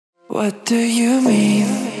What do you mean?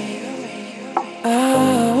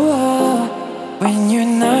 Oh, when you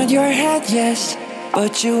nod your head yes,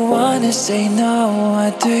 but you wanna say no.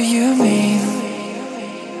 What do you mean?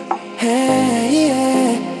 Hey,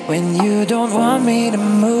 yeah, when you don't want me to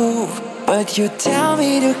move, but you tell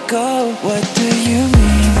me to go. What do you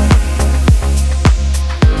mean?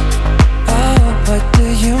 Oh, what do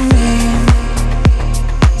you mean?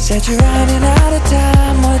 Said you're running out of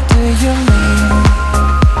time. What do you mean?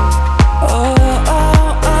 Oh, oh,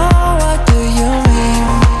 oh, what do you mean?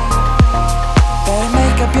 Better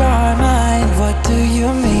make up your mind. What do you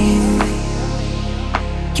mean?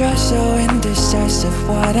 You're so indecisive,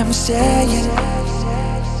 what I'm saying.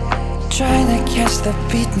 Trying to catch the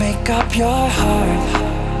beat, make up your heart.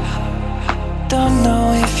 Don't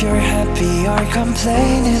know if you're happy or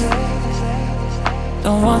complaining.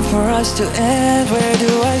 Don't want for us to end, where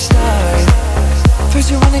do I start? First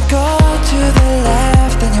you wanna go to the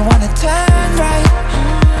left, then you wanna turn right.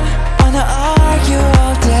 Wanna argue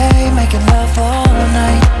all day, making love all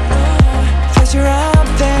night. First you're up,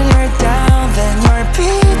 then you're down, then you're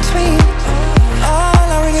between. All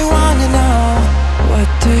I really wanna know, what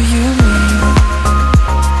do you mean?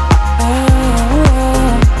 Oh,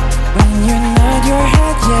 when you nod your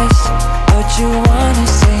head yes, but you wanna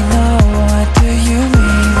say no. What do you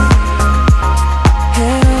mean?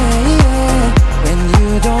 Hey, yeah, when you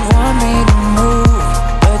don't want me to move,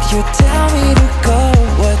 but you tell me to go.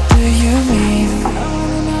 What do you mean?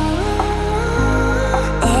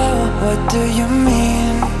 Oh, what do you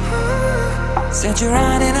mean? Said you're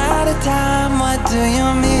running out of time. What do you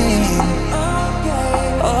mean?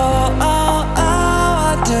 Oh, oh, oh,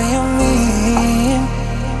 what do you mean?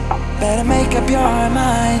 Better make up your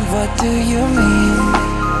mind. What do you mean?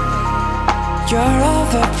 You're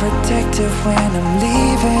overprotective when I'm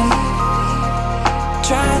leaving.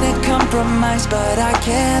 Trying to compromise but I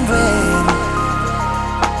can't win.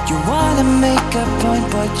 You wanna make a point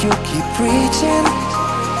but you keep preaching.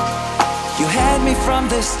 You had me from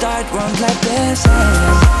the start, won't let this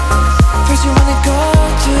end. First you wanna go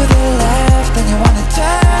to the left, then you wanna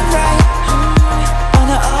turn right.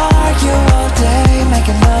 Wanna argue all day,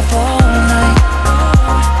 making love all night.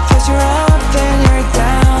 First you're up, then you're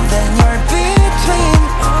down, then you're between.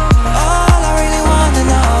 All I really wanna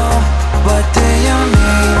know, what do you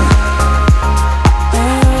mean?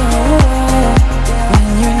 Oh, when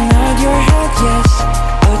you nod your head yes,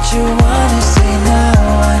 but you wanna say no.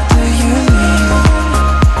 What do you mean?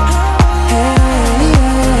 Hey,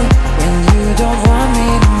 yeah, when you don't want me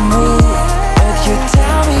to move, but you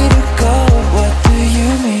tell me to go. What do you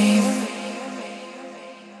mean?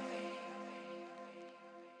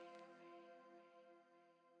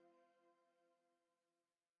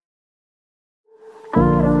 I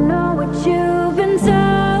don't know what you've been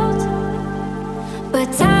told, but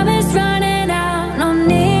time is running out, no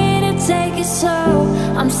need to take it slow.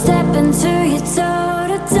 I'm stepping to you toe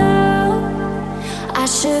to toe. I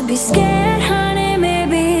should be scared, honey,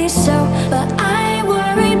 maybe so, but I ain't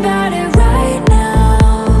worried about it right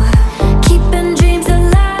now. Keeping dreams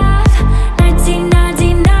alive,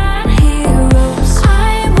 1999 heroes. I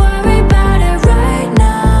ain't worried about it right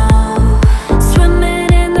now. Swimming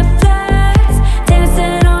in the floods,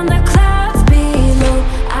 dancing on the clouds below.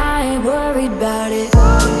 I ain't worried about it.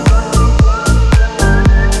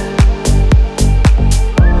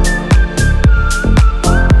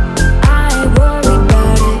 I ain't worried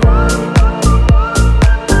about it.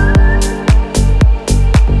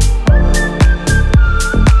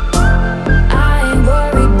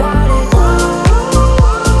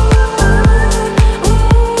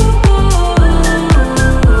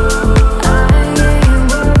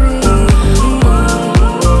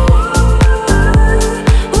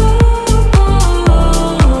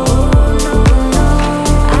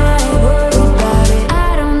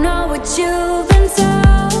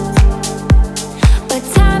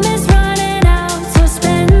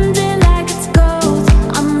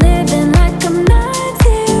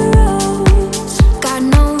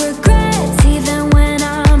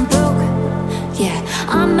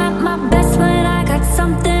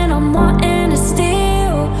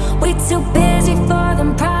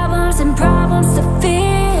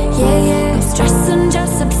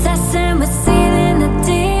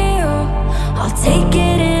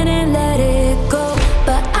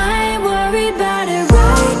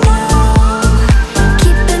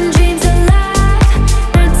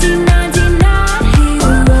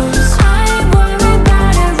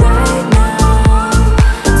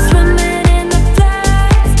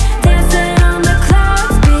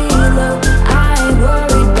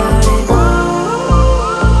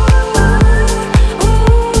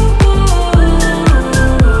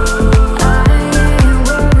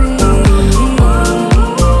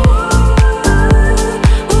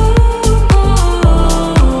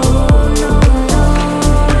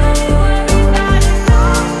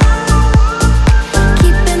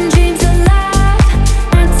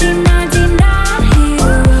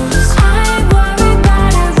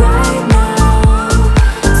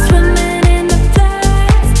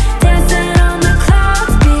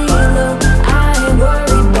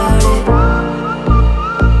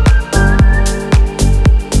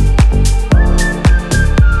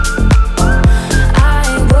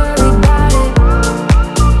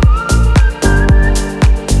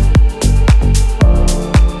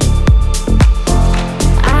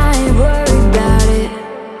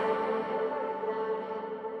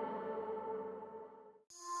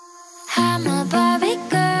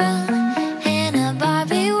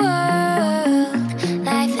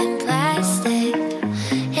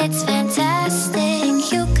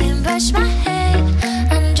 brush my hair,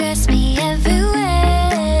 undress me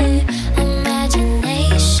everywhere.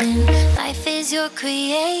 Imagination, life is your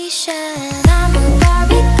creation. I'm a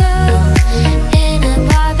Barbie girl in a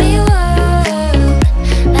Barbie world.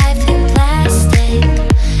 Life in plastic,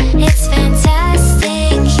 it's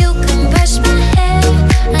fantastic. You can brush my hair,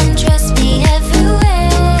 undress me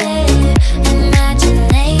everywhere.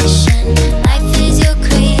 Imagination, life is your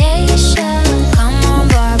creation. Come on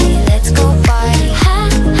Barbie, let's go party. Ha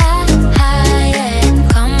ha ha yeah.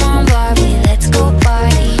 Come on Barbie, let's go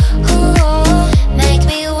party. Ooh, make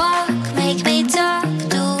me walk, make me talk,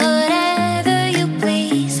 do whatever you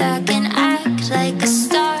please. I can act like a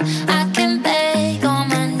star, I can beg on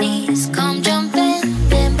my knees. Come jump in,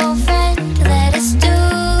 bimbo friend, let us do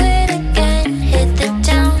it again. Hit the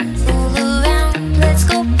town, fool around, let's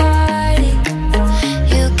go party.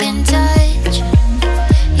 You can touch,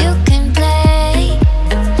 you can play.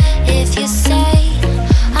 If you say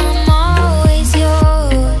I'm always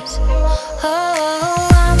yours. Oh,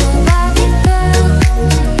 I'm a Barbie girl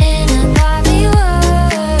in a Barbie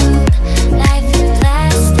world. Life in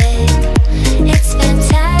plastic, it's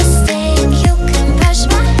fantastic. You can brush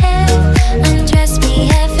my hair, undress me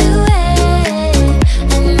everywhere.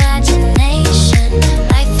 Imagination,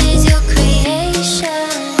 life is your creation.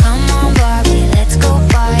 Come on Barbie, let's go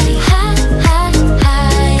party. Ha ha ha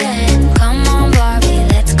yeah. Come on Barbie,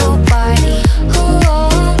 let's go party. Ooh,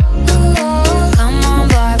 ooh, come on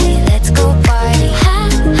Barbie, let's go party. Ha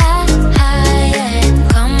ha ha yeah.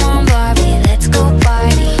 Come on Barbie, let's go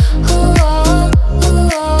party. Ooh,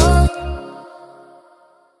 ooh.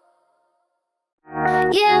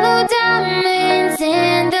 Yellow diamonds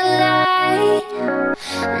in the light.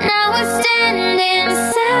 Now we're standing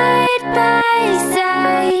side by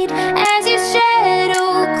side as your shadow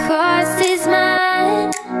crosses mine.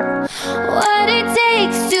 What it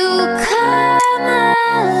takes to come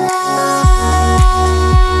alive.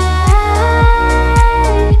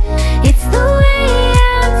 It's the way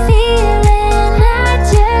I'm feeling, I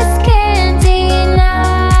just can't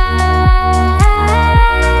deny.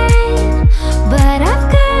 But I've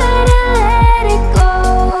gotta let it go.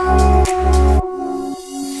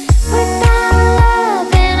 We found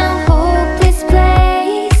love in a hopeless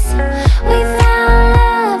place. We found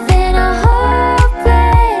love in a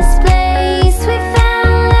hopeless place. We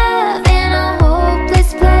found love in a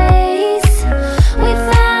hopeless place. We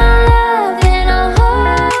found love in a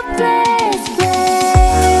hopeless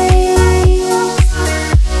place.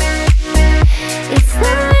 It's the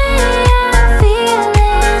way I'm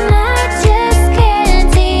feeling, I just can't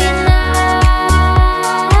deny.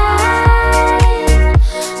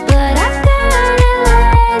 But I've gotta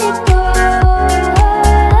let it go.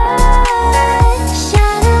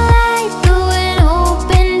 Shine a light through an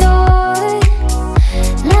open door.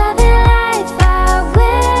 Love and life, I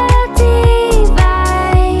will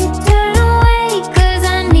divide. Turn away, 'cause I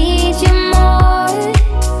need you more.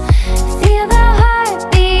 Feel the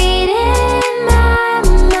heartbeat in my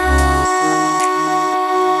mind.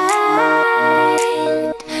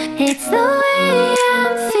 It's the way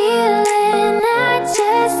I'm feeling, I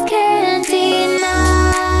just can't deny.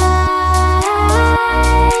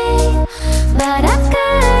 But I've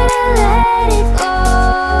gotta let it go.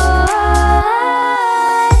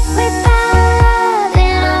 We found love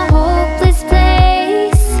in a hopeless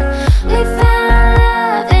place. We found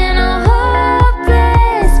love in a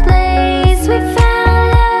hopeless place. We found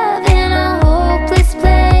love in a hopeless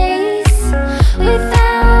place. We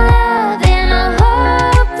found love in a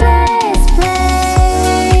hopeless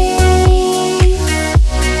place.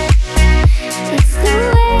 It's the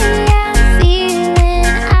way I'm feeling,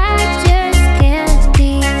 I just can't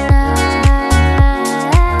deny.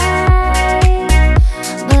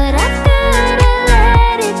 But I've gotta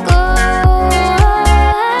let it go.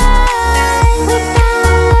 We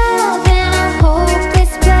found love in a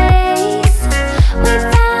hopeless place. We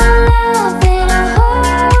found love in a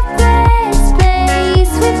hopeless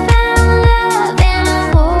place. We found love in a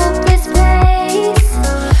hopeless place.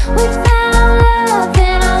 We found love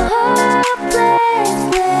in a hopeless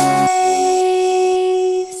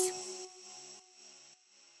place.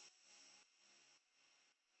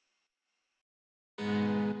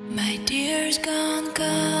 My dear's gone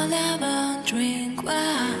cold, I won't drink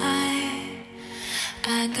wine.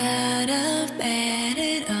 I gotta bet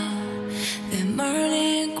it all. The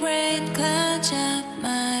morning rain clouds up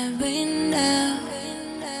my window.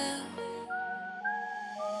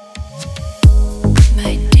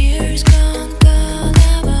 My dear's gone cold,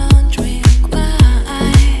 I won't drink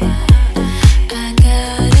wine. I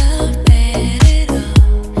gotta bet it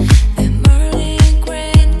all. The morning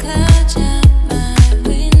rain clouds up my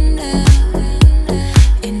window.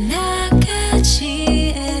 And I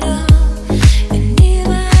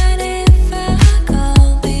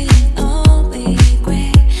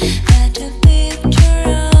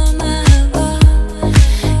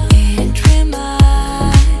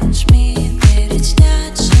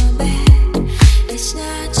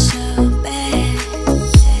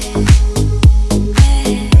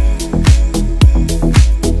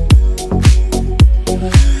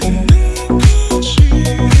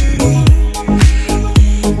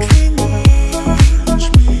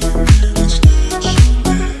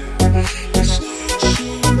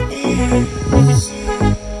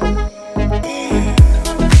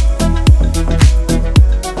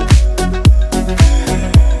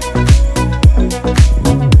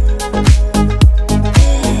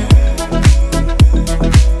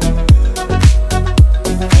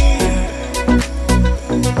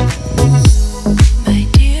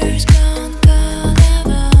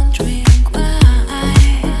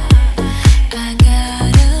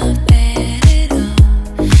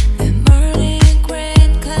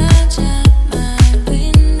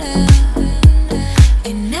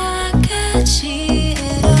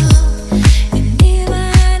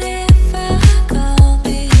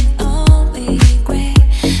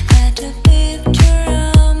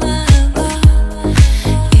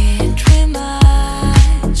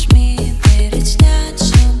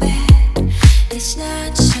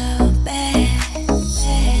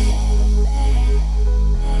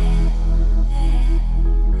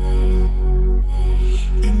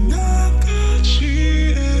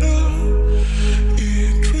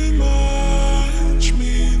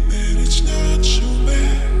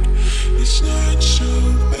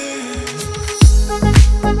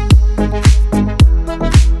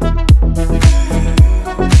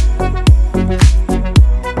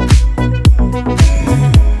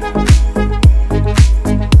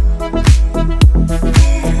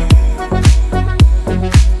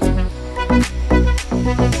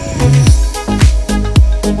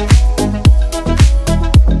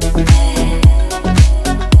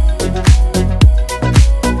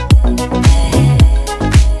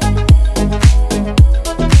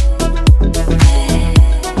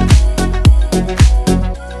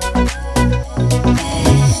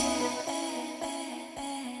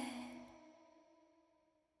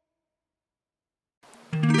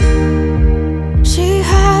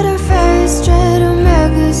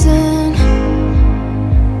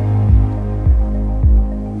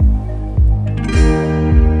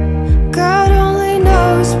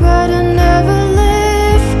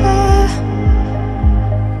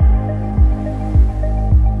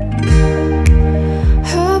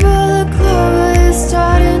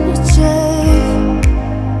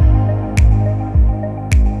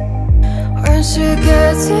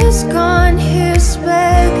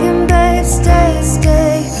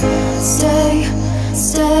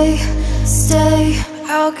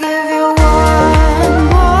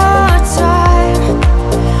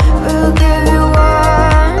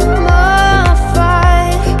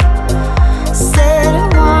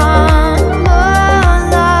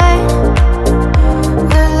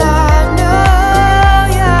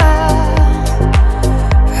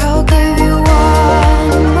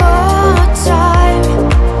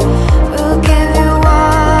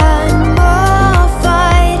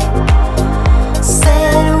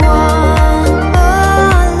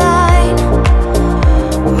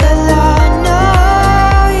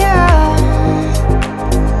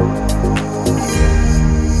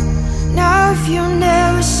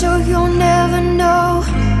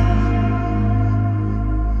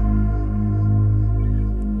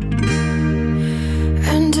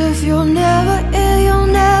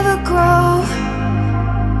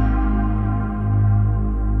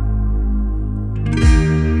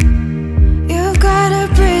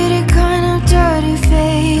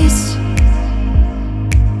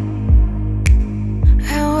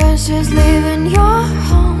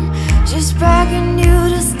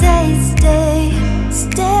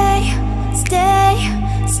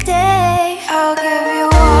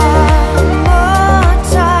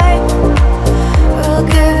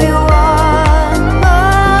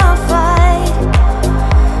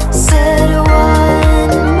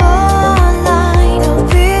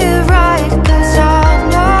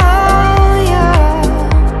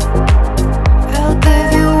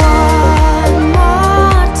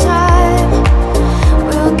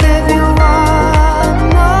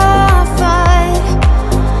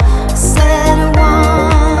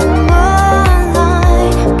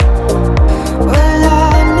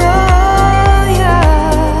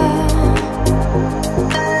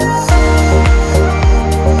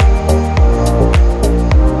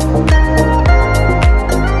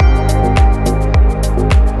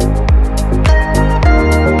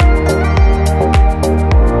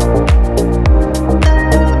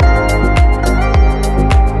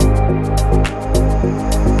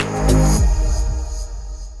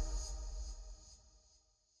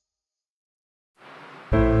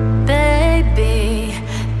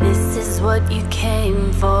you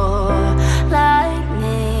came for.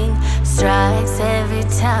 Lightning strikes every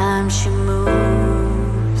time she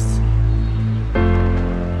moves,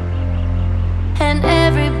 and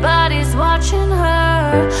everybody's watching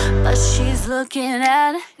her, but she's looking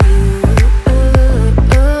at you.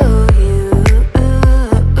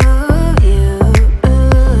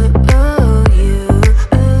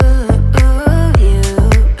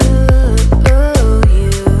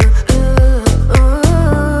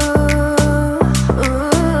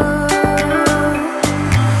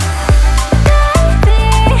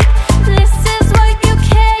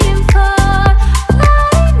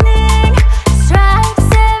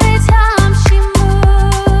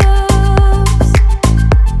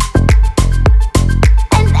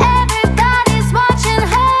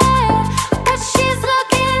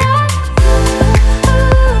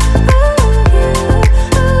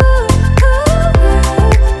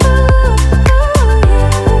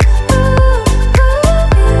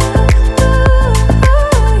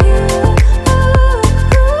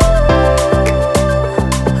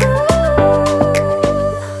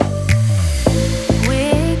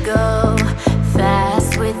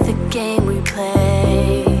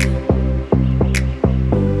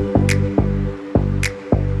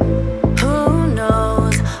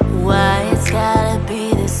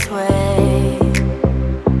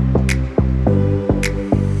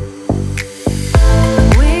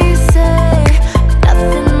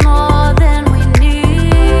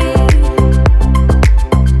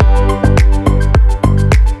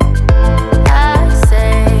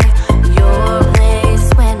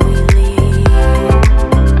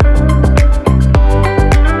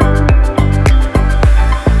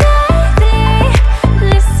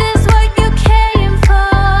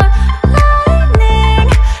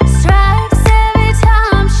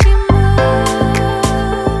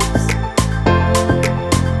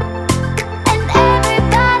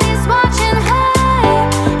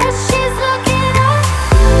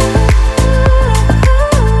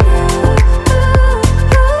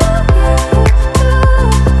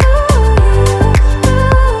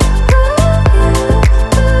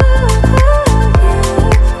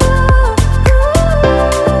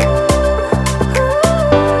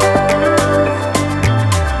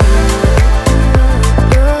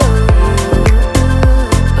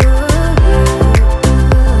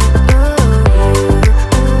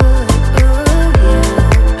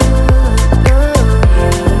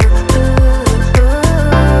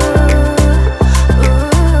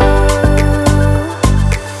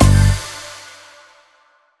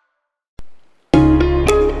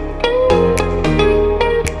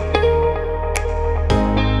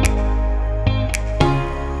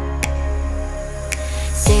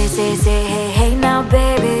 Say, hey now,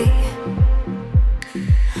 baby.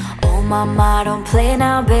 Oh, mama, don't play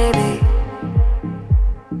now, baby.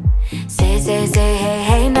 Say,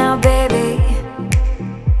 hey now, baby.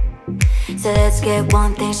 So let's get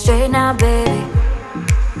one thing straight now, baby.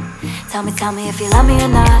 Tell me if you love me or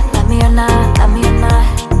not, love me or not, love me or not.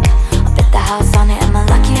 I'll bet the house on it, am I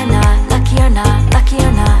lucky or not, lucky or not, lucky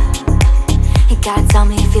or not. You gotta tell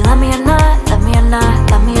me if you love me or not, love me or not,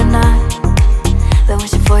 love me or not. Been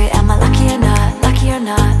wishing for you, am I lucky or not, lucky or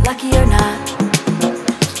not, lucky or not.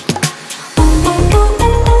 Ooh, ooh, ooh,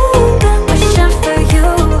 ooh, ooh, been wishing for you.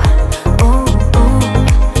 Ooh, ooh,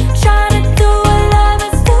 trying to do what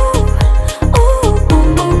lovers do. Ooh,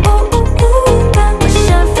 ooh, ooh, ooh, ooh, ooh, been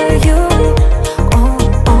wishing for you. Ooh,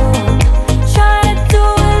 ooh, trying to do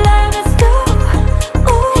what lovers do.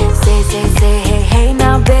 Ooh, say, hey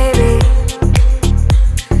now, baby.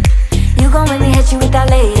 You gon' make me hit you with that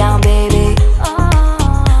lay down, baby.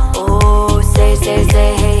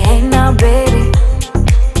 Say, hey now, baby.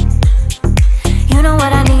 You know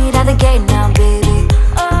what I need at the gate now, baby.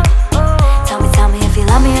 Tell me if you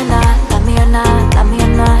love me or not, love me or not, love me or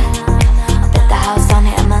not. I'll bet the house on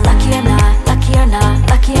it, am I lucky or not, lucky or not,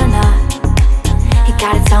 lucky or not. You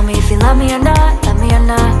gotta tell me if you love me or not, love me or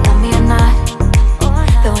not, love me or not.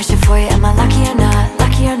 Been wishing for you, am I lucky or not,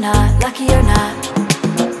 lucky or not, lucky or not.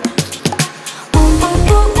 Ooh,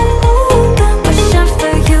 ooh, ooh, ooh, ooh, been wishing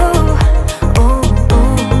for you. Ooh,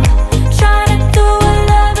 ooh,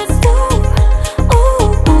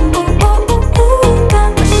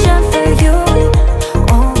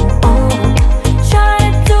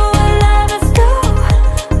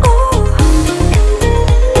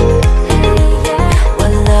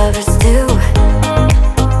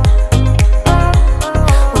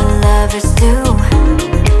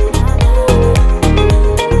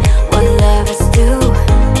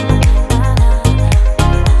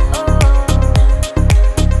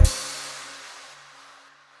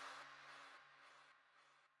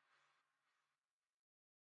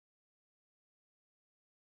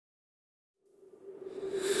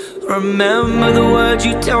 Remember the words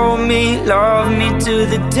you told me, love me to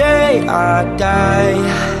the day I die.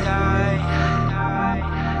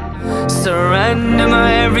 Surrender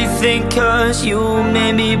my everything, cause you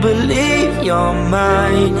made me believe you're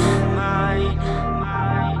mine.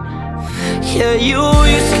 Yeah, you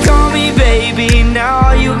used to call me baby,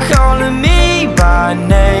 now you calling me by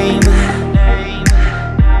name.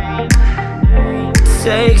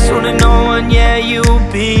 Takes one to know one, yeah, you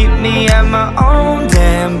beat me at my own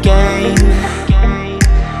damn game.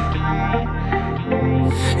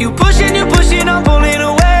 You pushing, I'm pulling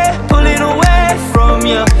away from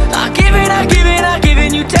you. I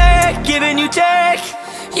giving you take.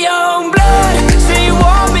 Youngblood, say you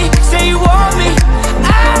want me,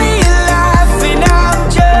 out of your life, and I'm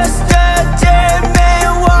just a dead man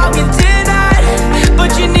walking tonight. But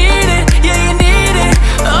you need it, yeah, you need it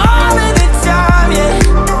all of the time, yeah.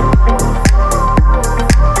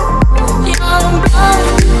 Youngblood,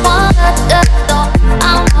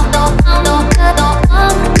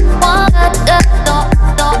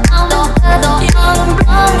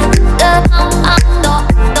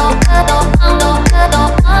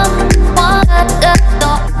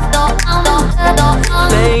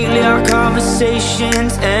 lately our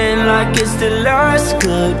conversations end like it's the last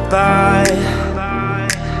goodbye.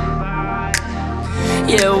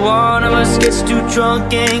 Yeah, one of us gets too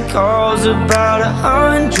drunk and calls about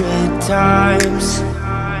 100 times.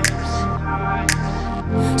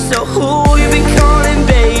 So who you been calling,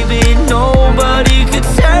 baby? Nobody could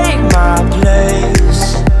take my place.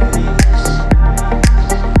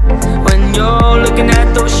 When you're looking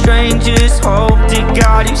at those strangers, hope to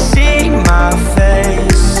God you see my face.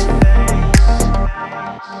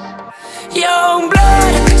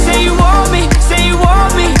 Youngblood, say you want me,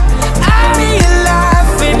 out of your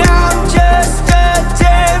life, and I'm just a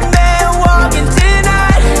dead man walking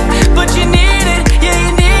tonight. But you need it, yeah,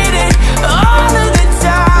 you need it all of the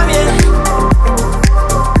time, yeah.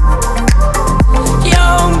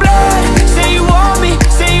 Youngblood, say you want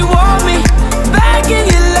me, back in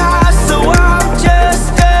your life. So I'm just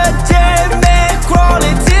a dead man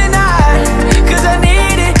crawling tonight, cause I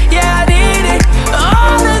need it, yeah, I need it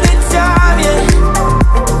all of the time, yeah.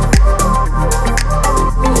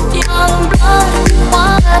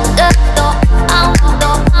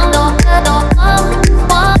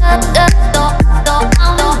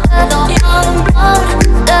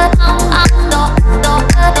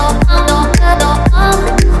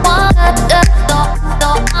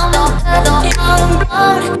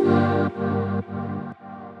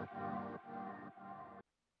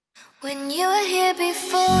 When you were here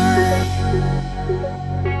before,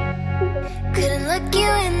 couldn't look you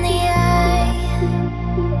in the eye.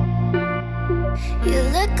 You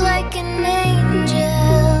look like an angel.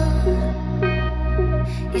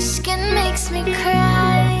 Your skin makes me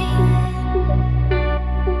cry.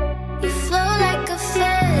 You flow like a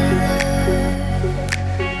feather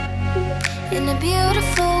in a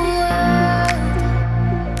beautiful world.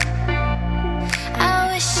 I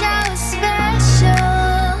wish I was special.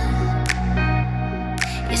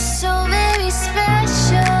 You're so very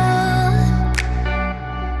special,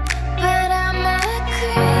 but I'm a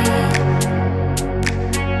creep.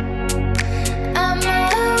 I'm a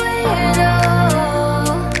weirdo.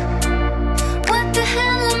 What the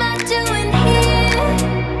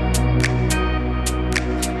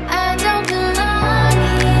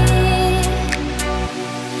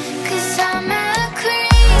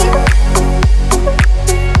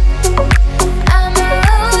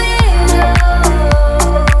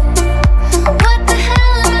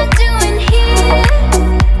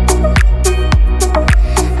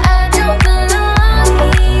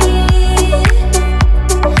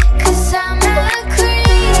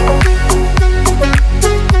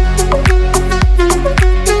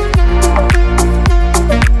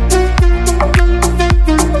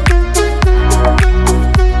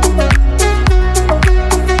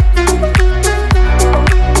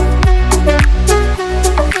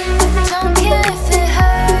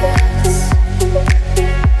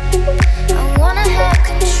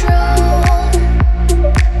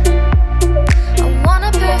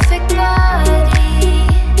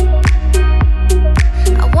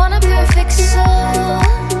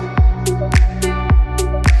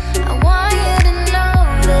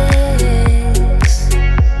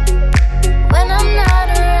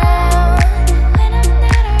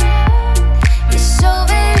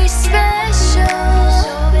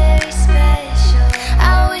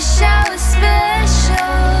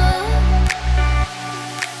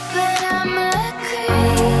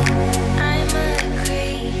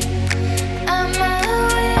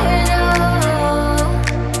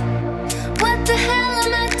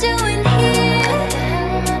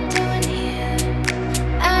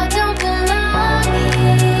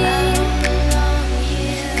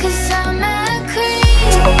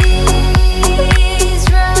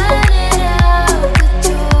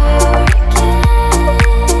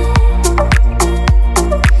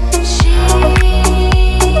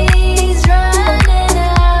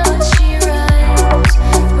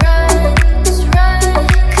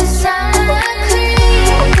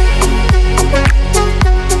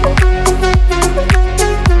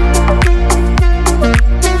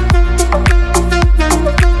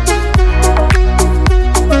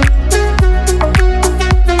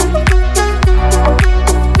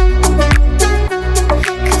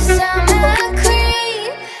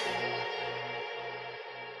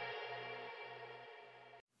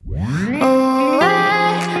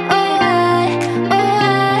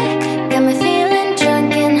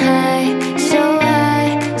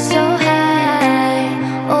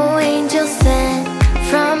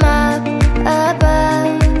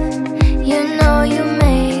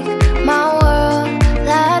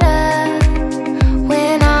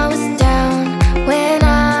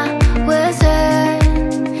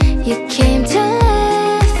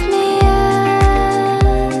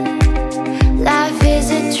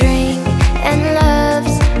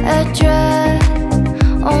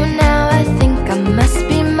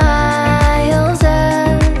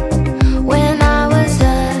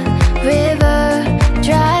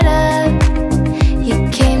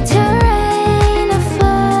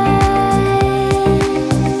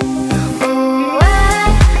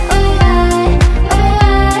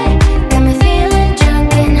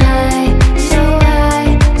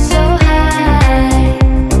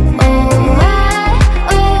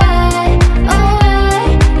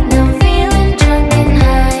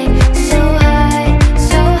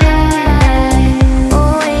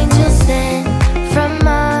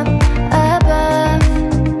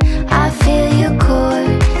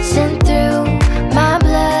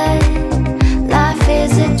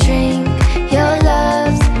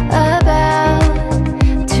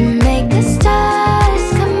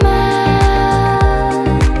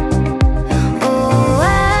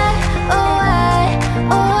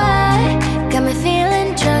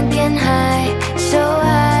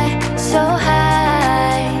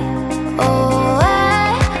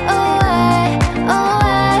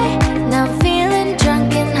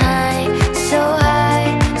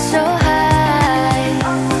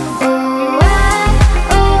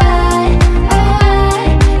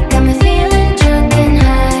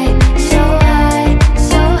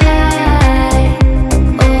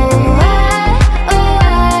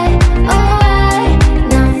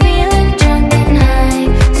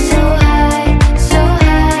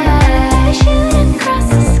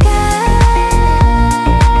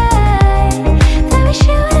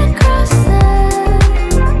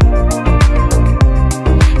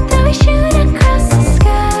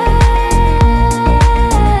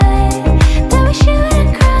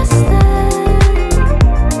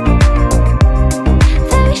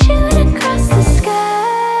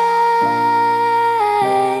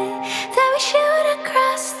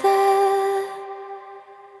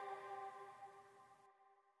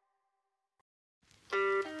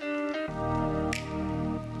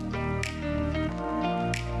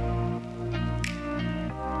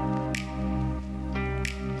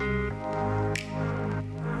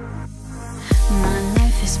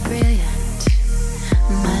is brilliant,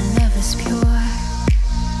 my love is pure.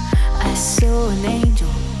 I saw an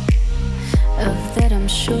angel, of that I'm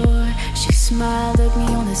sure. She smiled at me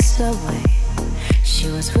on the subway. She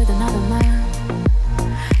was with another man,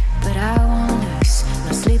 but I won't lose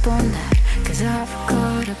no sleep on that, 'cause I've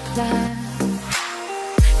got a plan.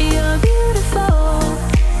 You're beautiful,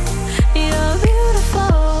 you're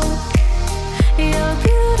beautiful, you're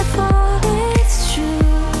beautiful, it's true.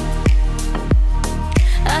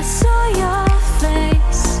 I saw your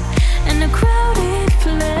face in a crowded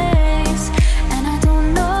place, and I don't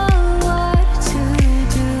know what to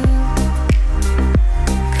do,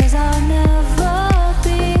 'cause I'll never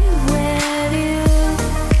be with you.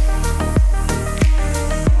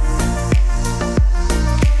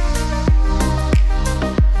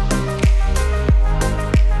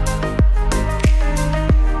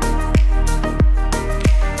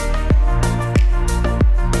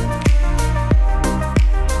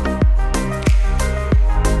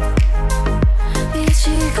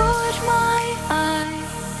 She caught my eye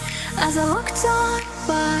as I walked on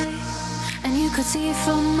by, and you could see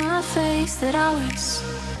from my face that I was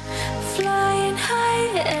flying high,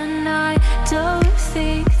 and I don't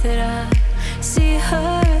think that I'll see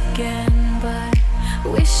her again, but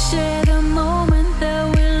we share the moment that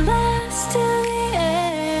will last till the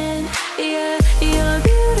end. Yeah, you're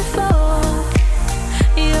beautiful,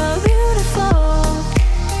 you're beautiful,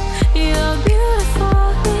 you're beautiful,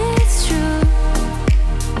 it's true.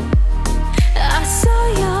 I saw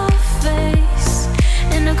your face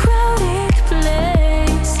in a crowded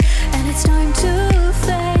place, and it's time to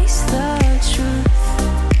face the truth.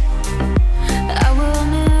 I will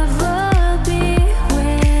never be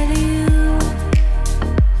with you.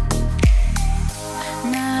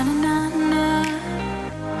 Na na na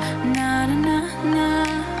na, na na na na,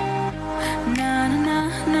 na na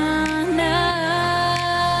na na.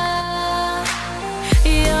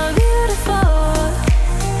 You're beautiful,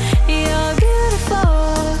 you're beautiful,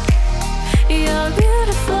 you're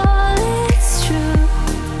beautiful, it's true.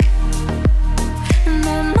 And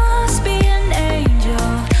there must be an angel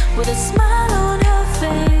with a smile on her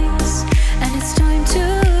face, and it's time to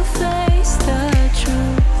face the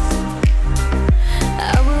truth.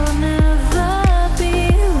 I will never be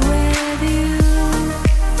with you.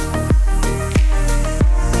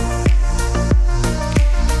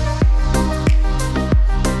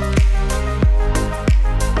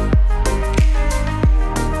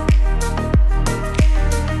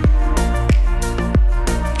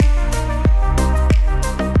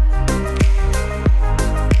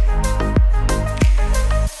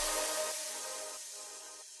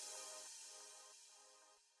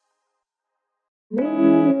 Maybe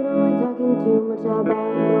you don't like talking too much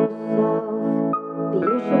about yourself, but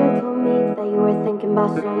you should have told me that you were thinking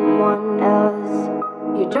about someone else.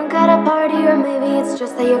 You're drunk at a party, or maybe it's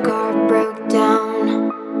just that your car broke down.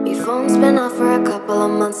 Your phone's been off for a couple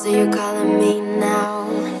of months, so you're calling me now.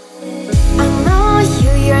 I know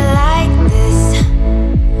you're like this.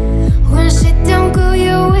 When shit don't go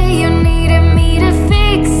your way, you needed me to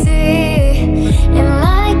fix it. And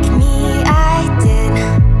like me, I did,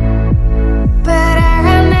 but I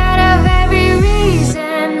ran out of every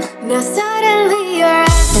reason. Now suddenly you're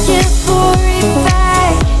asking for it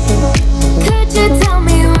back. Could you tell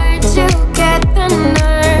me where'd you get the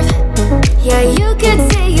nerve? Yeah, you could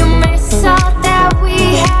say you miss all that we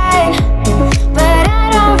had, but I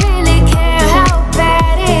don't really care how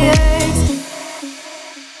bad it hurts.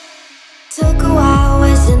 Took a while,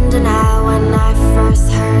 was in denial when I first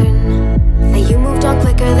heard that you moved on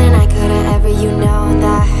quicker than I could have ever, you know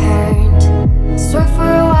that hurt. Swore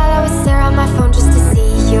for a while I would stare at my phone just to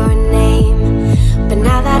see your name, but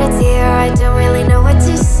now that it's here I don't really know what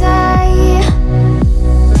to say.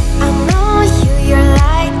 I know you're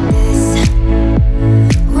like this.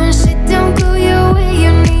 When shit don't go your way,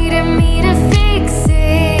 you needed me to fix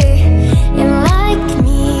it. And like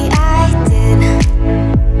me, I did,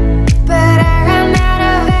 but I ran out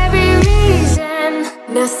of every reason.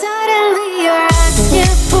 Now suddenly you're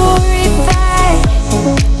asking for it back.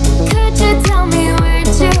 Could you tell me where'd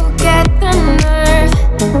you get the nerve?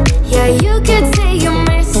 Yeah, you could say you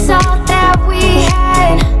miss all that we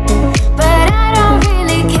had, but I don't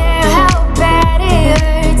really care how bad it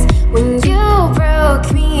hurts. When you broke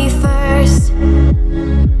me first,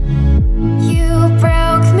 you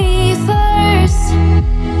broke me first.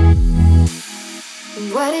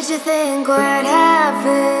 What did you think would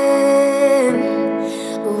happen?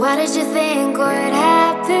 What did you think would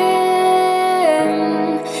happen?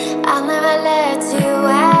 I'll never let you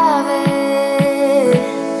have it.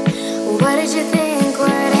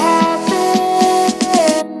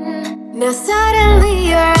 Now suddenly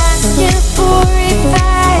you're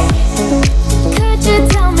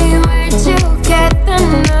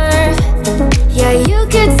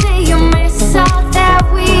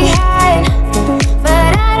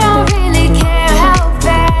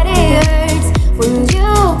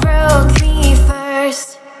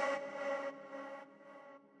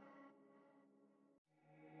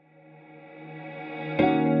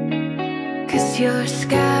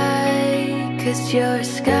sky, 'cause you're a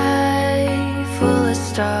sky full of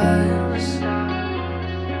stars.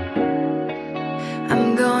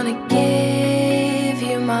 I'm gonna give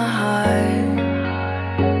you my heart,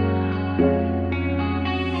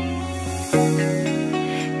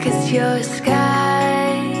 'cause you're a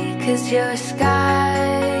sky, 'cause you're a sky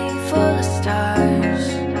full of stars.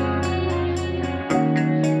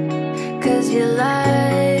 'Cause you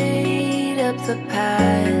light up the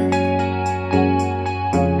path.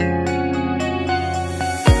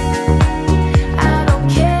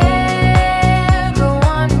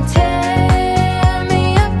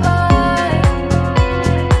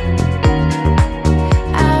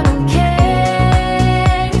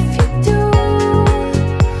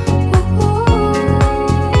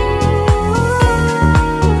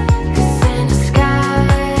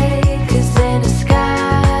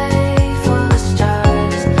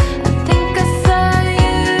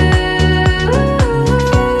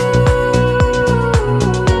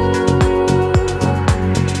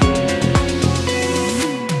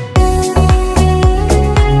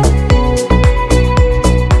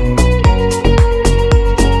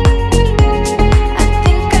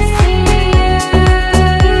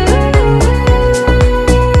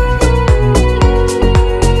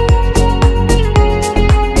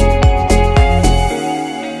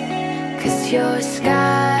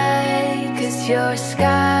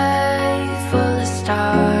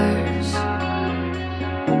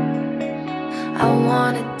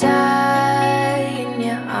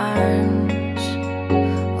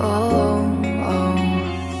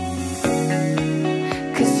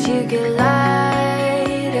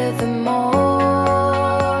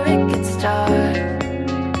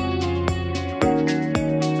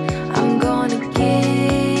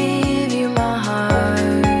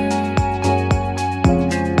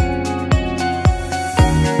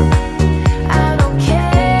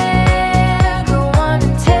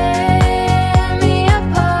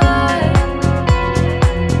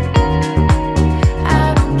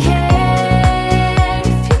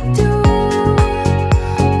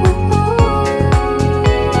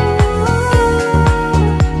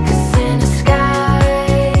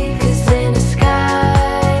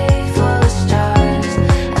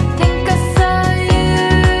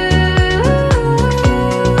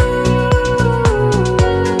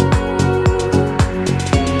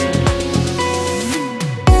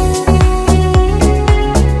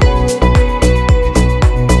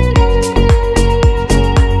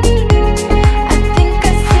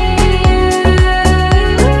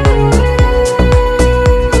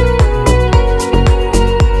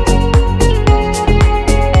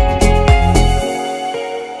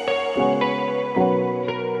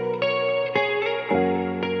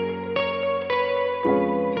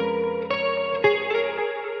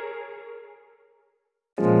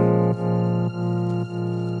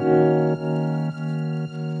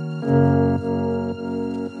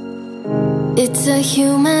 It's a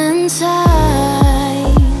human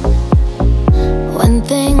sign when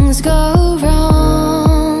things go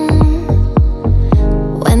wrong,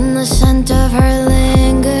 when the scent of her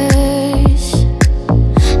lingers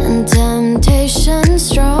and temptation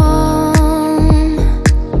strong.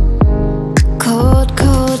 Cold,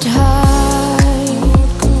 cold heart,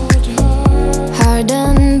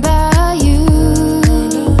 hardened by you.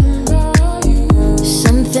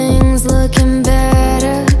 Something's looking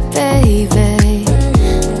better, baby.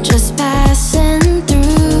 Just passing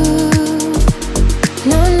through.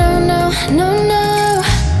 No, no, no.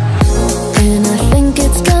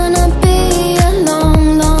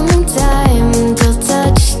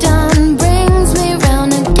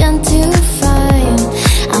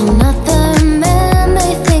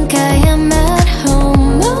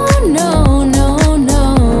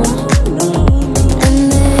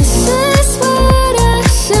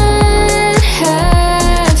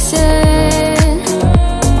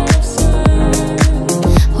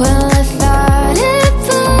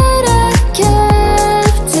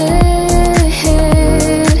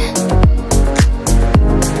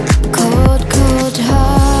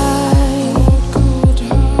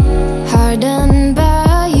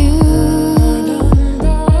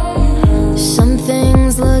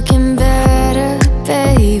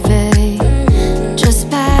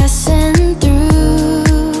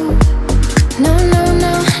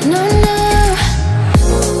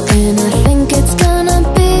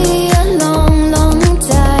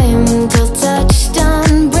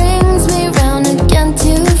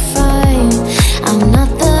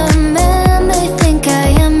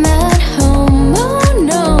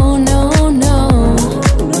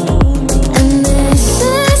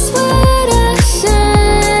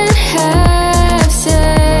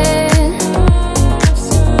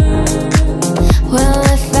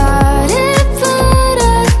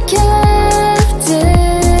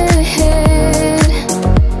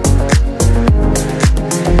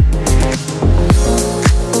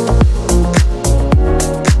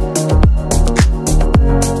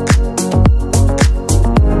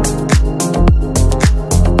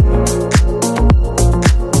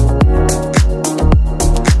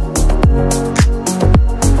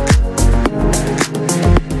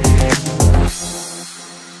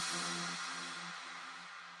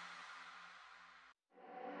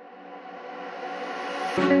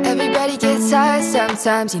 Everybody gets tired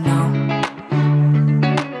sometimes, you know.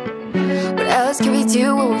 What else can we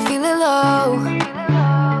do when we're feeling low?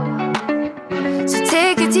 So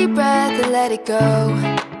take a deep breath and let it go.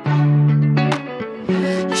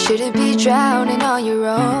 You shouldn't be drowning on your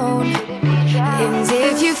own. And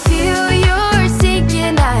if you feel you're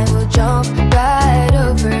sinking, I will jump right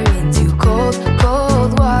over into cold,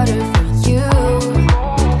 cold water for you.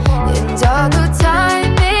 And although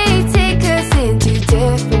time may take us into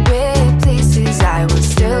different places, I will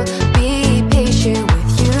still be patient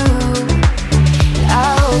with you.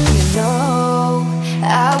 I hope you know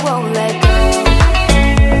I won't let go.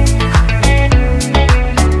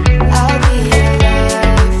 I'll be your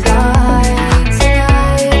lifeline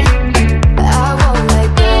tonight. I won't let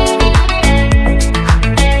go.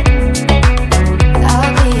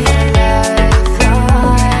 I'll be your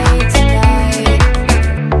lifeline tonight.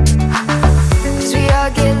 'Cause we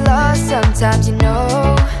all get lost sometimes, you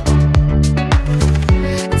know.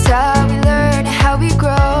 It's how we learn and how we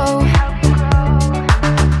grow.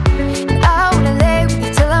 I wanna lay with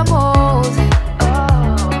you till I'm old.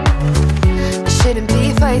 You shouldn't be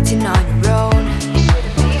fighting on your own.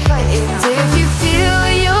 And if you feel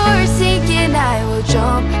you're sinking, I will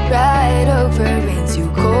jump right over into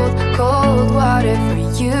cold, cold water for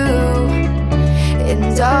you.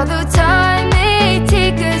 And although time may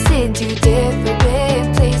take us into different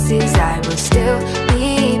places, I will still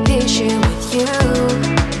be patient with you.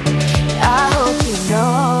 I hope you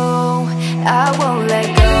know I won't let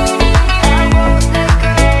go. I won't let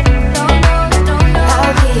go. No, no, no, no.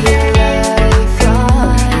 I'll be your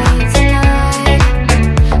lifeline tonight.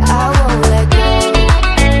 I won't let go.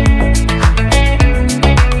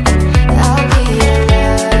 I'll be your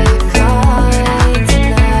lifeline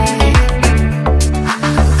tonight.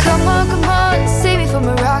 Come on, save me from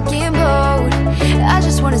a rocking boat. I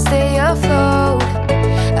just wanna stay afloat.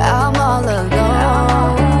 I'm all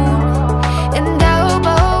alone. And I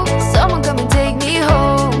hope someone come and take me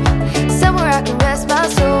home, somewhere I can rest my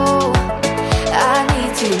soul. I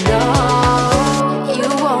need to know you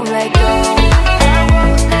won't let go. I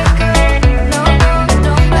won't let go. No, no,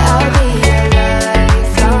 no. I'll be your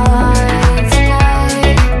lifeline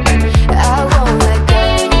tonight. I won't let go.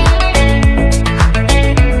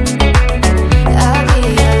 I'll be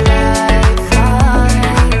your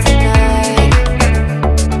lifeline tonight.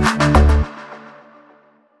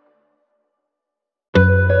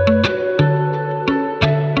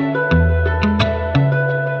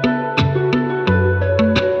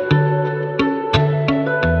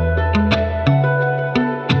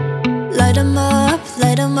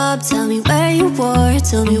 Light 'em up, tell me where you were,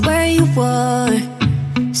 tell me where you were.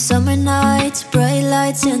 Summer nights, bright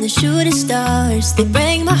lights and the shooting stars, they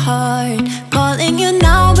break my heart. Calling you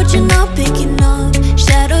now, but you're not picking up.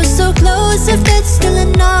 Shadows so close, if that's still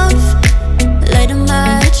enough. Light a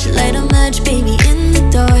match, baby, in the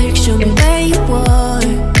dark. Show me where you are.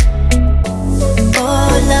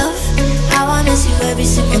 Oh love, how I miss you every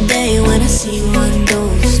single day when I see you on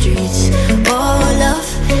those streets. Oh love,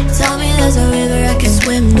 tell me there's a river I can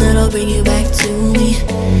swim that'll bring you back to me.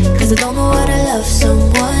 'Cause I don't know how to love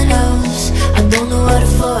someone else, I don't know how to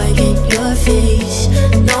forget your face.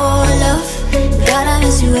 No love, God, I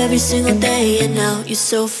miss you every single day, and now you're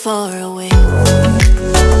so far away.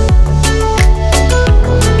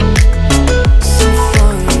 So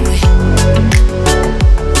far away.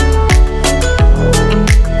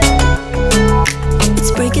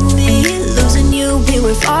 It's breaking me, losing you. We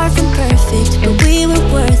were far from perfect, but we were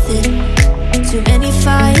worth it. Too many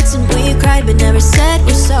fights and we cried but never said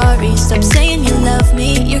we're sorry. Stop saying you love me,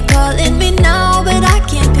 you're calling me now, but I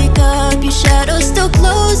can't pick up. Your shadow's still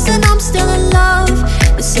close and I'm still in love.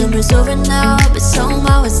 The summer's over now, but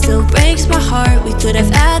somehow it still breaks my heart. We could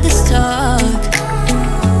have had this talk.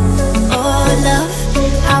 Oh love,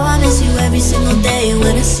 how I miss you every single day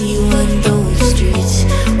when I see you on those streets.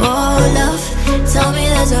 Oh love, tell me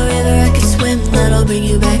there's a river I can swim that'll bring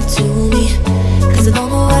you back to me. 'Cause I don't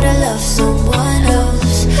know how to love someone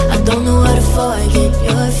else, I don't know how to forget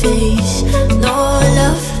your face. No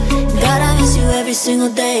love, God, I miss you every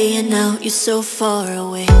single day, and now you're so far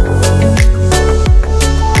away.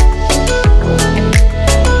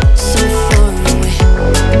 So far away.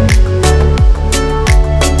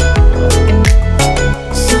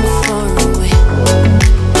 So far away.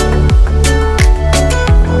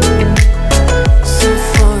 So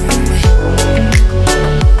far away.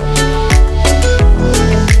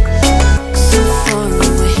 So far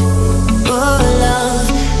away. Oh love,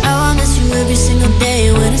 I wanna miss you every single day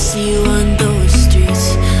when I see you on those streets.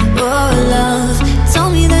 Oh love, tell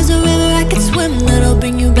me there's a river I can swim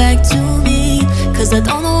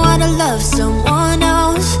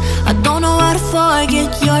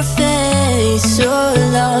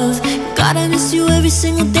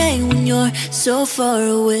single day when you're so far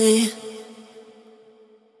away.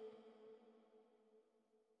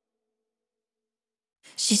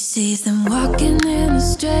 She sees them walking in a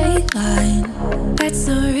straight line. That's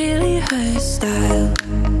not really her style.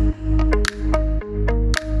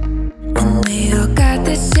 And they all got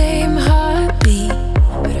the same heartbeat,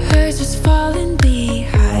 but hers was falling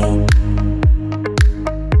behind.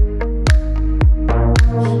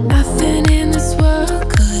 Nothing in this world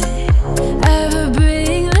could ever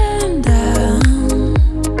bring them down.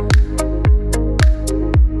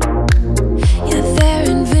 Yeah, they're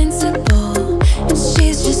invincible, and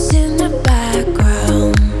she's just in the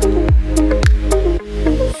background.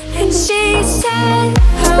 And she said,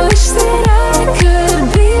 I wish that I could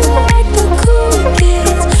be like the cool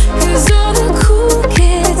kids, 'cause all the cool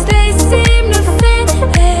kids, they seem to fit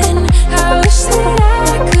in. I wish that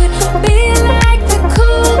I could be like the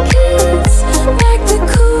cool kids, like the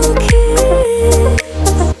cool kids.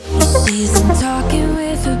 He sees them talking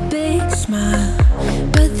with a big smile,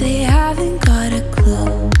 but they haven't got a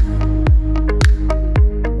clue.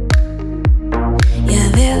 Yeah,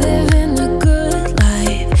 they're living the good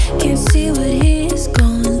life, can't see what he's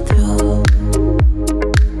going through.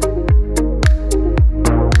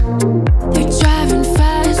 They're driving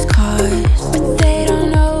fast cars, but they don't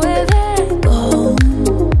know where they're going.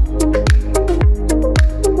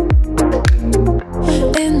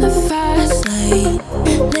 In the fast lane,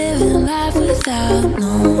 living life without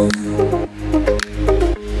no.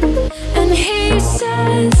 And he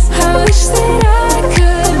says, I wish that I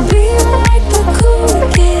could be like the cool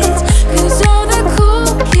kids, 'cause all the cool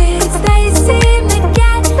kids, they seem to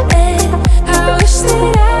get it. I wish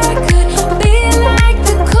that I could be like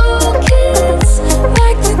the cool kids,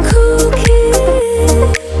 like the cool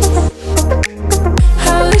kids.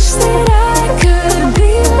 I wish that I could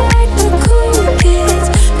be like the cool kids,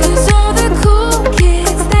 'cause all the cool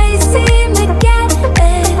kids, they seem to get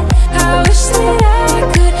it.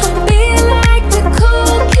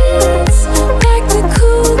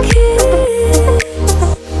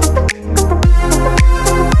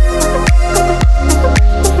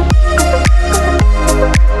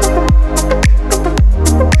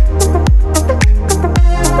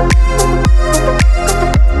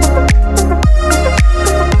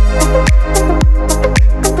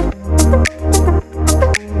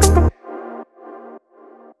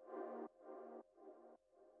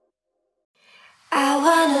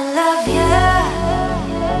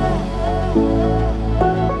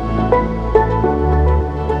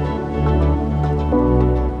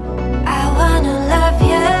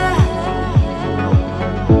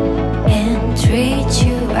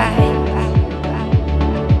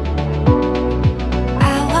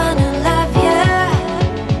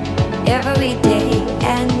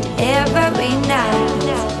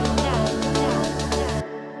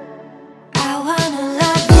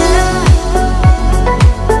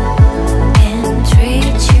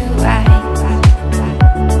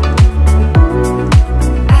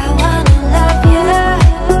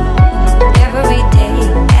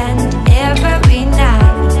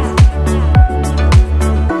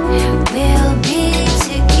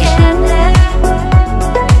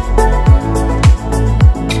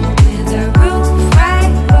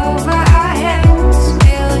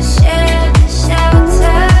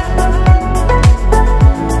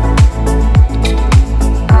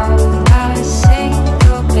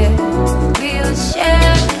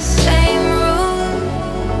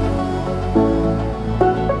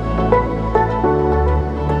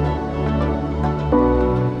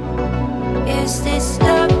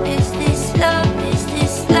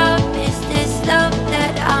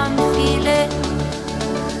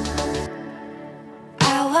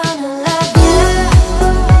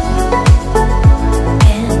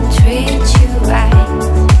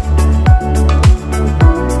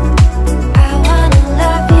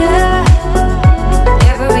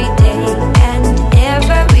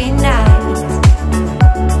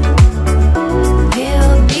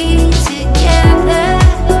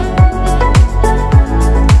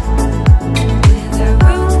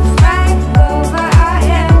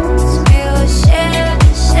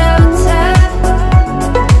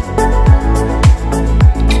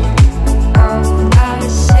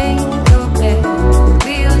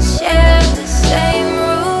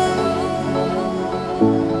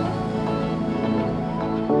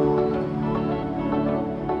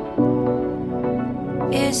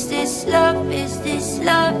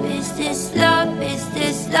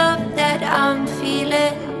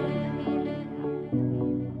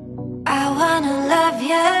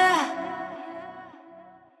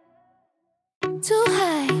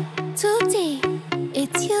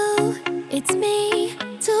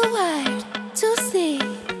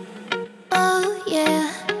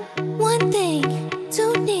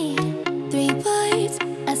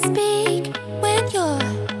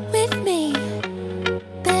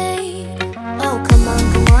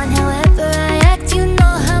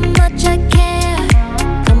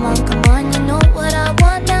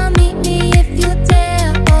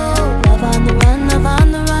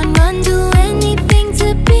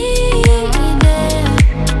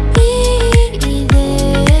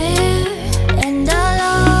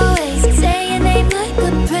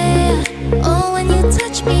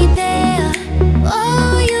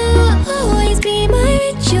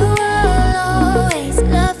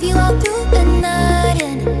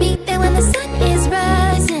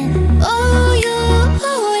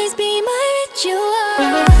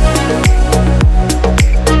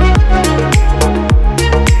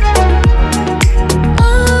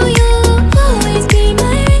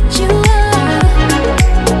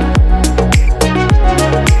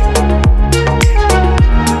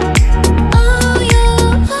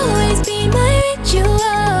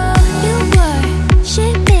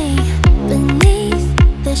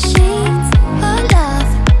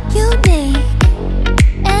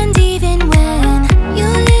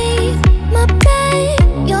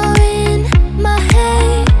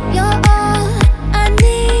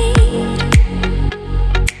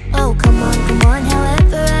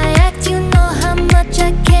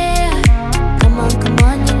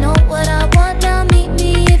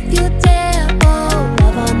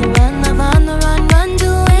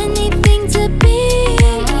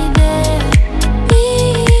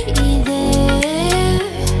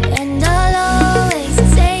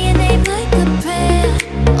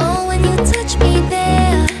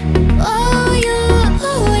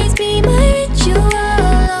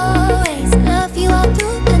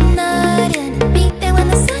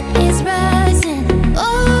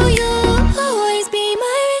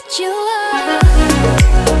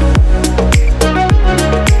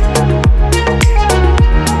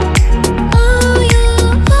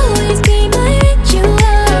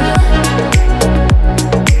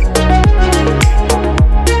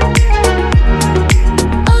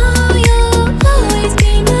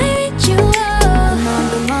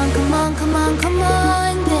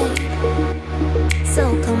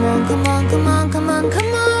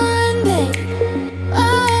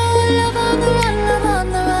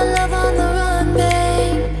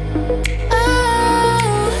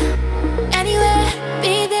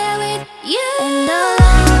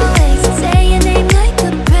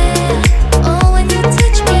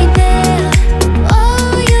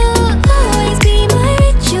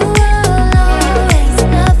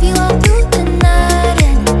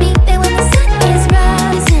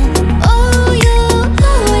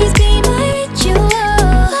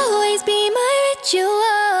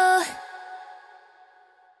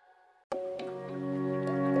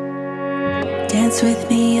 Dance with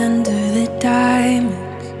me under the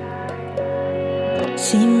diamonds.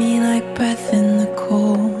 See me like breath in the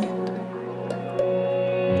cold.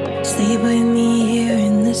 Sleep with me here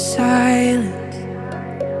in the silence.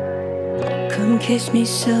 Come kiss me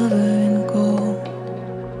silver and gold.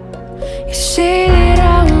 You say that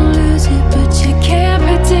I won't lose it, but you can't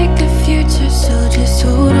predict the future. So just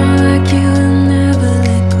hold on like you will never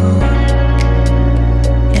let go.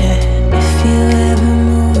 Yeah, if you ever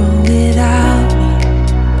move on without me,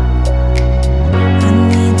 I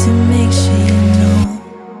need to make sure you know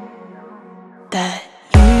that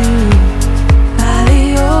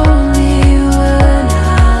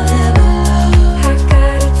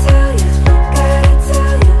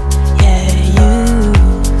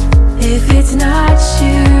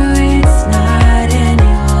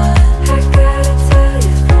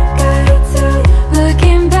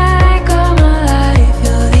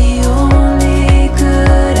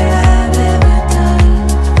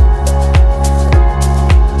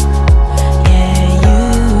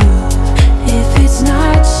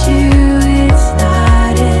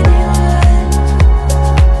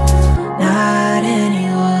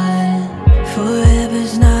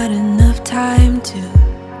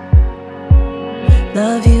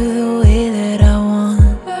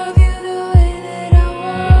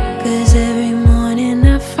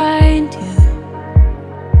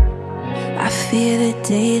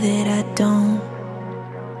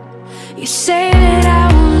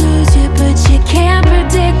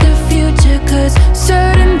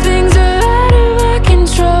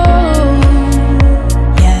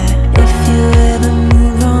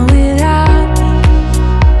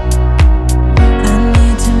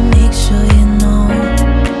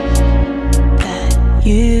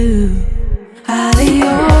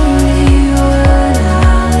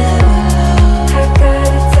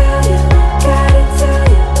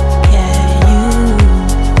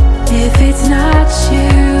it's not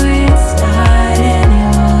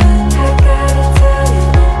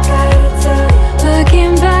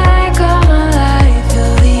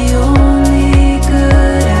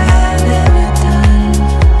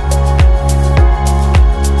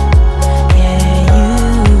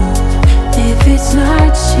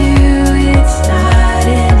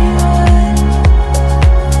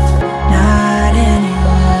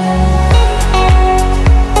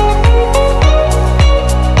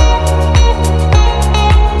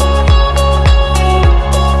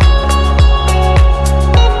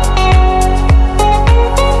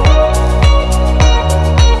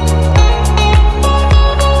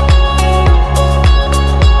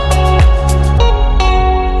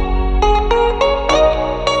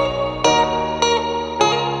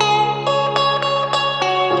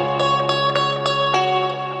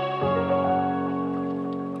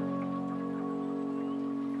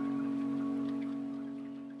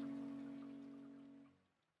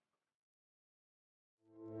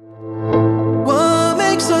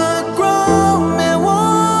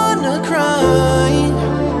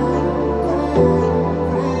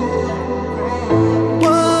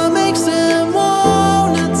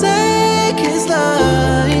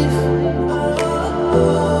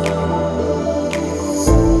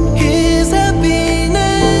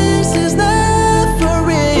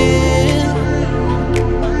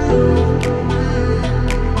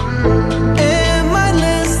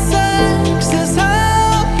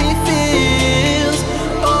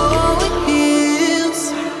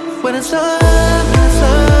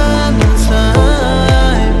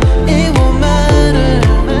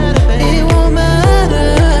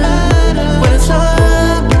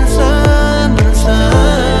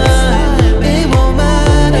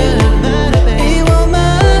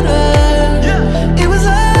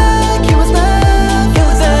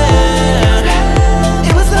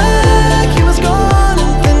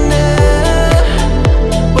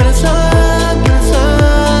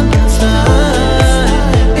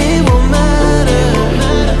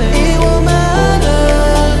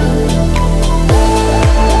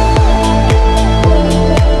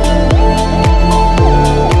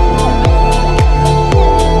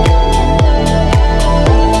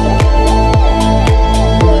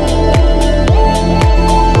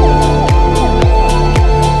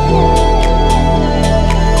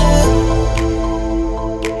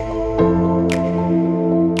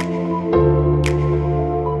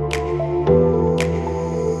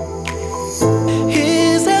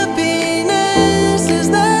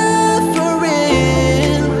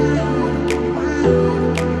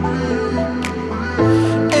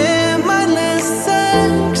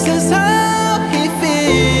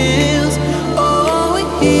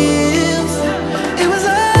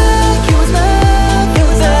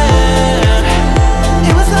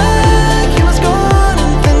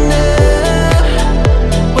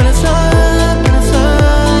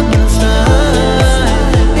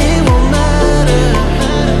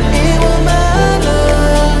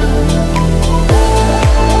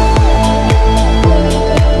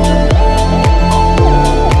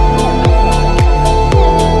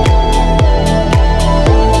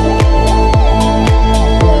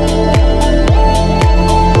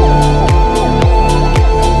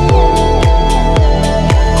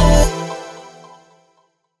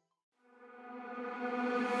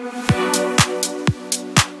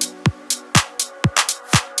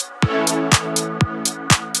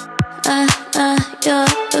You're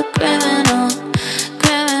a criminal,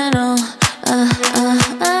 criminal.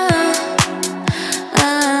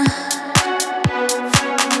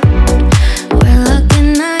 We're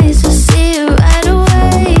looking nice, I see you right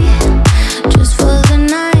away. Just for the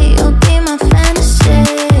night, you'll be my fantasy.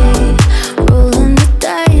 Rolling the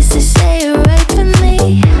dice, they say you're right for me,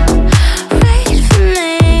 right for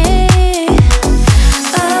me.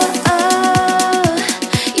 Oh, oh,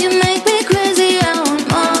 you make me crazy, I want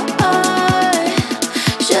more.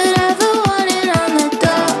 Should have a warning on the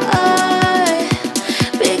door,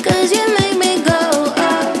 because you make me go,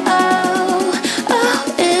 oh, oh,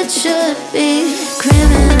 oh. It should be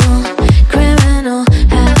criminal, criminal.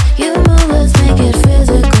 How you move us make it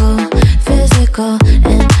physical, physical.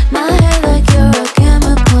 In my head like you're a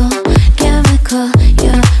chemical, chemical.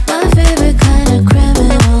 You're my favorite kind of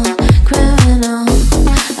criminal, criminal.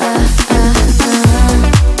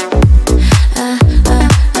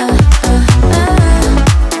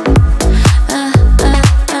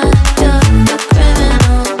 You're a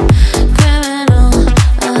criminal, criminal.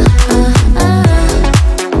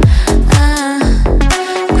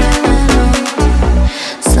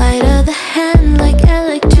 Sleight of the hand like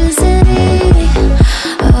electricity.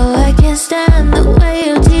 Oh, I can't stand the way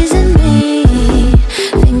you're teasing me.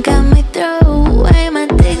 Think I might throw away my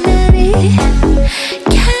dignity.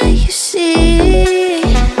 Can't you see?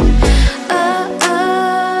 Oh,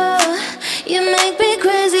 oh, you make me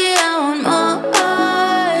crazy, I want more.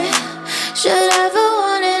 Should have a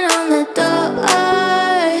warning on the door,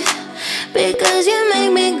 because you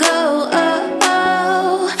make me go, oh,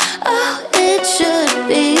 oh, oh. It should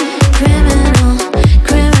be criminal,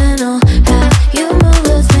 criminal. How you move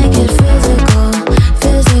us make it physical,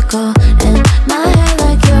 physical. In my head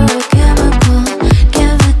like you're a chemical,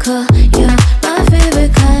 chemical. You're my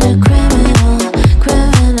favorite kind of criminal,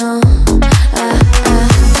 criminal.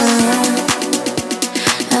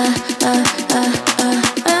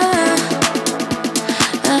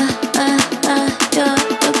 You're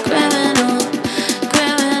a criminal,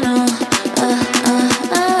 criminal.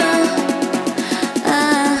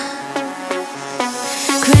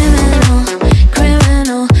 Criminal,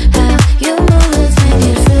 criminal. How you move us make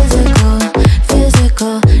it physical,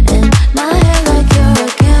 physical. In my head like you're a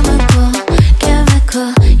chemical, chemical.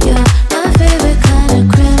 You're my favorite kind of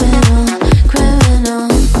criminal, criminal.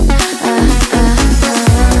 You're a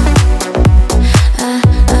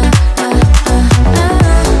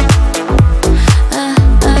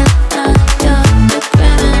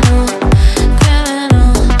criminal,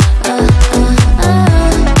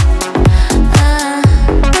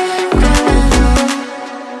 criminal.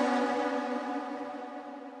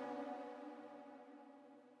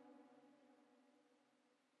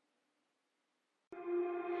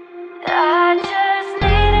 I just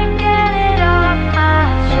need to get it off my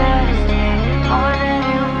chest, yeah. More than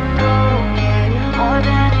you know, yeah. More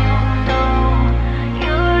than you know.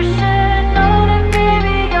 You should know that,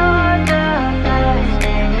 baby, you're the best,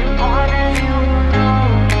 yeah. More than you know,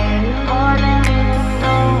 yeah. More than you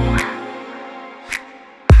know.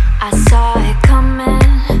 I saw it coming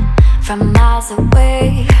from miles away.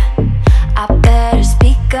 I better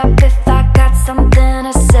speak up if I got something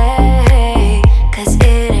to say, 'cause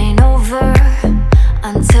it ain't over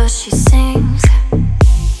until she sings.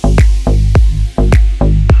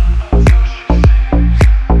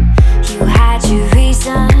 You had your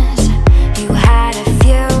reasons, you had a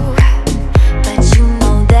few, but you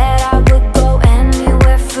know that I would go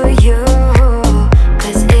anywhere for you,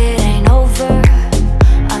 'cause it ain't over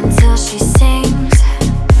until she sings.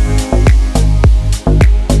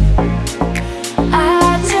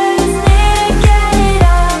 I just need to get it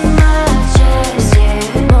off my chest, yeah.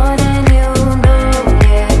 More than you know,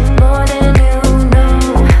 yeah. More than you know.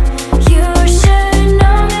 You should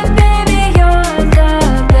know that, baby, you're the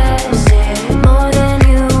best, yeah. More than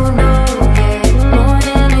you know, yeah. More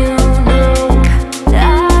than you know.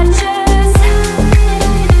 I just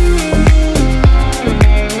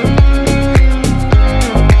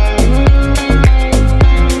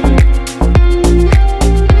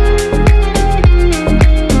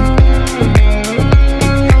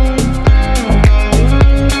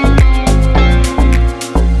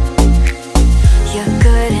Your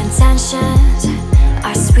good intentions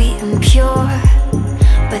are sweet and pure,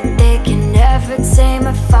 but they can never tame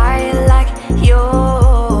a fire like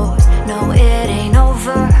yours. No, it ain't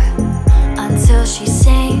over until she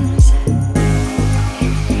sings.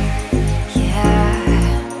 Yeah,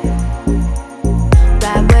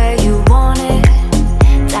 right where you want it,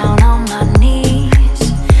 down on my knees.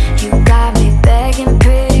 You got me begging,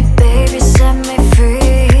 pretty baby, set me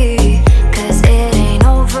free, 'cause it ain't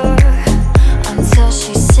over until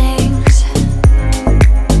she sings.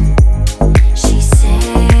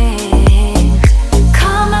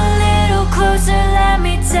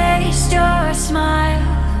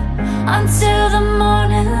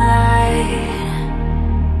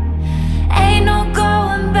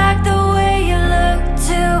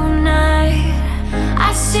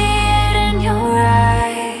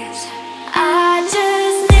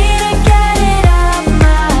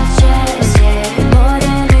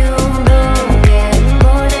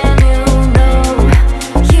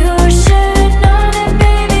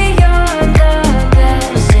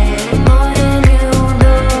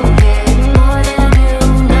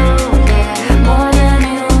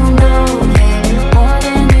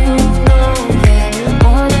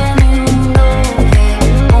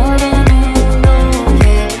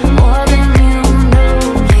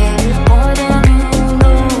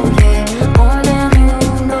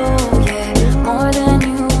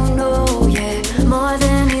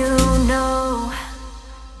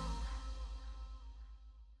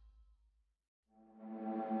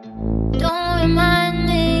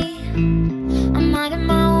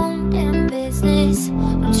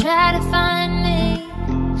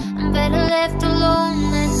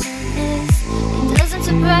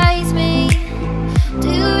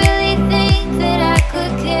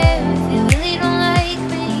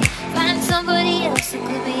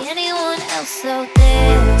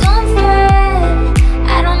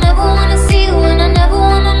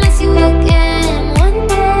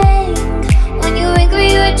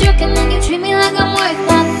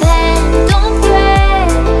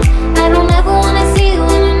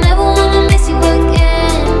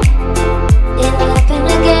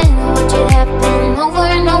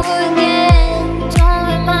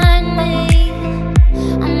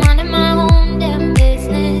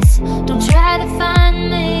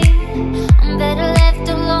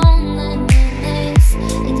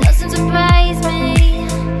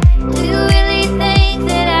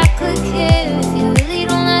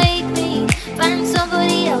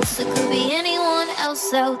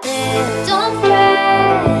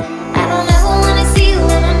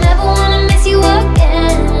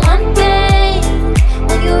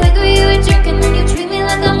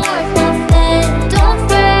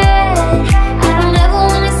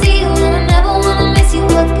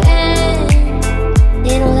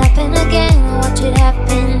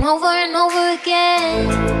 again.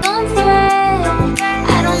 Don't fret,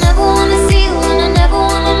 I don't ever wanna see you and I never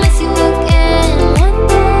wanna miss you again. One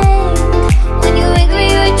day, when you're angry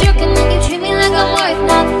you're joking and you treat me like I'm worth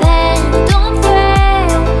nothing. Don't fret,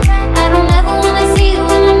 I don't ever wanna see you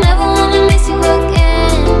and I never wanna miss you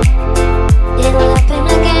again. It'll happen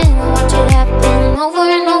again, watch it happen over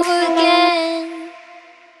and over again.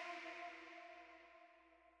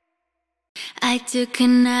 I took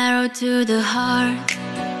an arrow to the heart.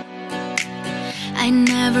 I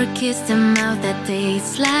never kissed a mouth that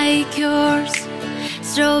tastes like yours.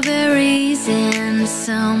 Strawberries and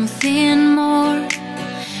something more.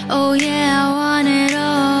 Oh yeah, I want it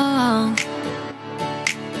all.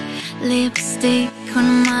 Lipstick on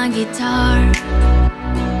my guitar.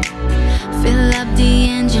 Fill up the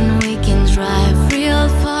engine, we can drive real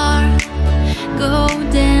far. Go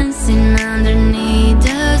dancing underneath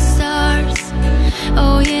the stars.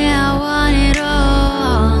 Oh yeah, I want it all.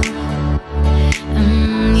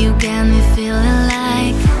 You got me feeling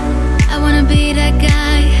like I wanna be that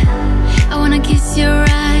guy. I wanna kiss your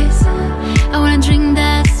eyes. I wanna drink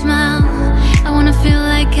that smile. I wanna feel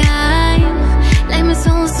like my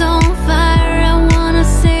soul's on fire. I wanna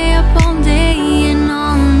stay up all day and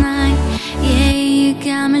all night. Yeah, you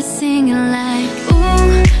got me singing like,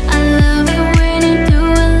 ooh, I love it when you do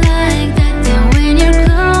it like that. Then when you're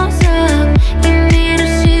close up, give me the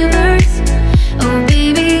shivers. Oh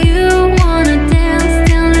baby, you wanna dance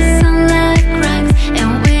till the sunlight cracks.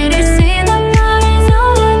 And when you say the party's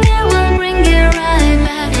over, then we'll bring it right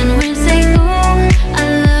back. And we'll say, ooh, I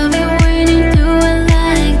love it when you do it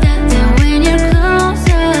like that. Then when you're close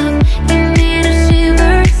up, give me the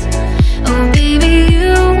shivers. Oh baby,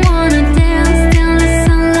 you wanna dance till the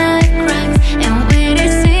sunlight cracks. And when you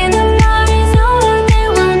say the party's over, then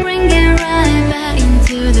we'll bring it right back.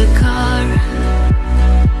 Into the car,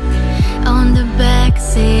 on the back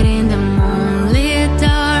seat in the moonlit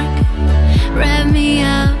dark. Wrap me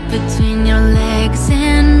up between your legs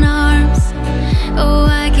and arms. Oh,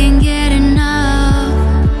 I can't get enough.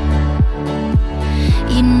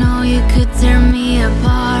 You know you could tear me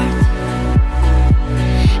apart,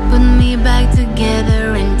 put me back together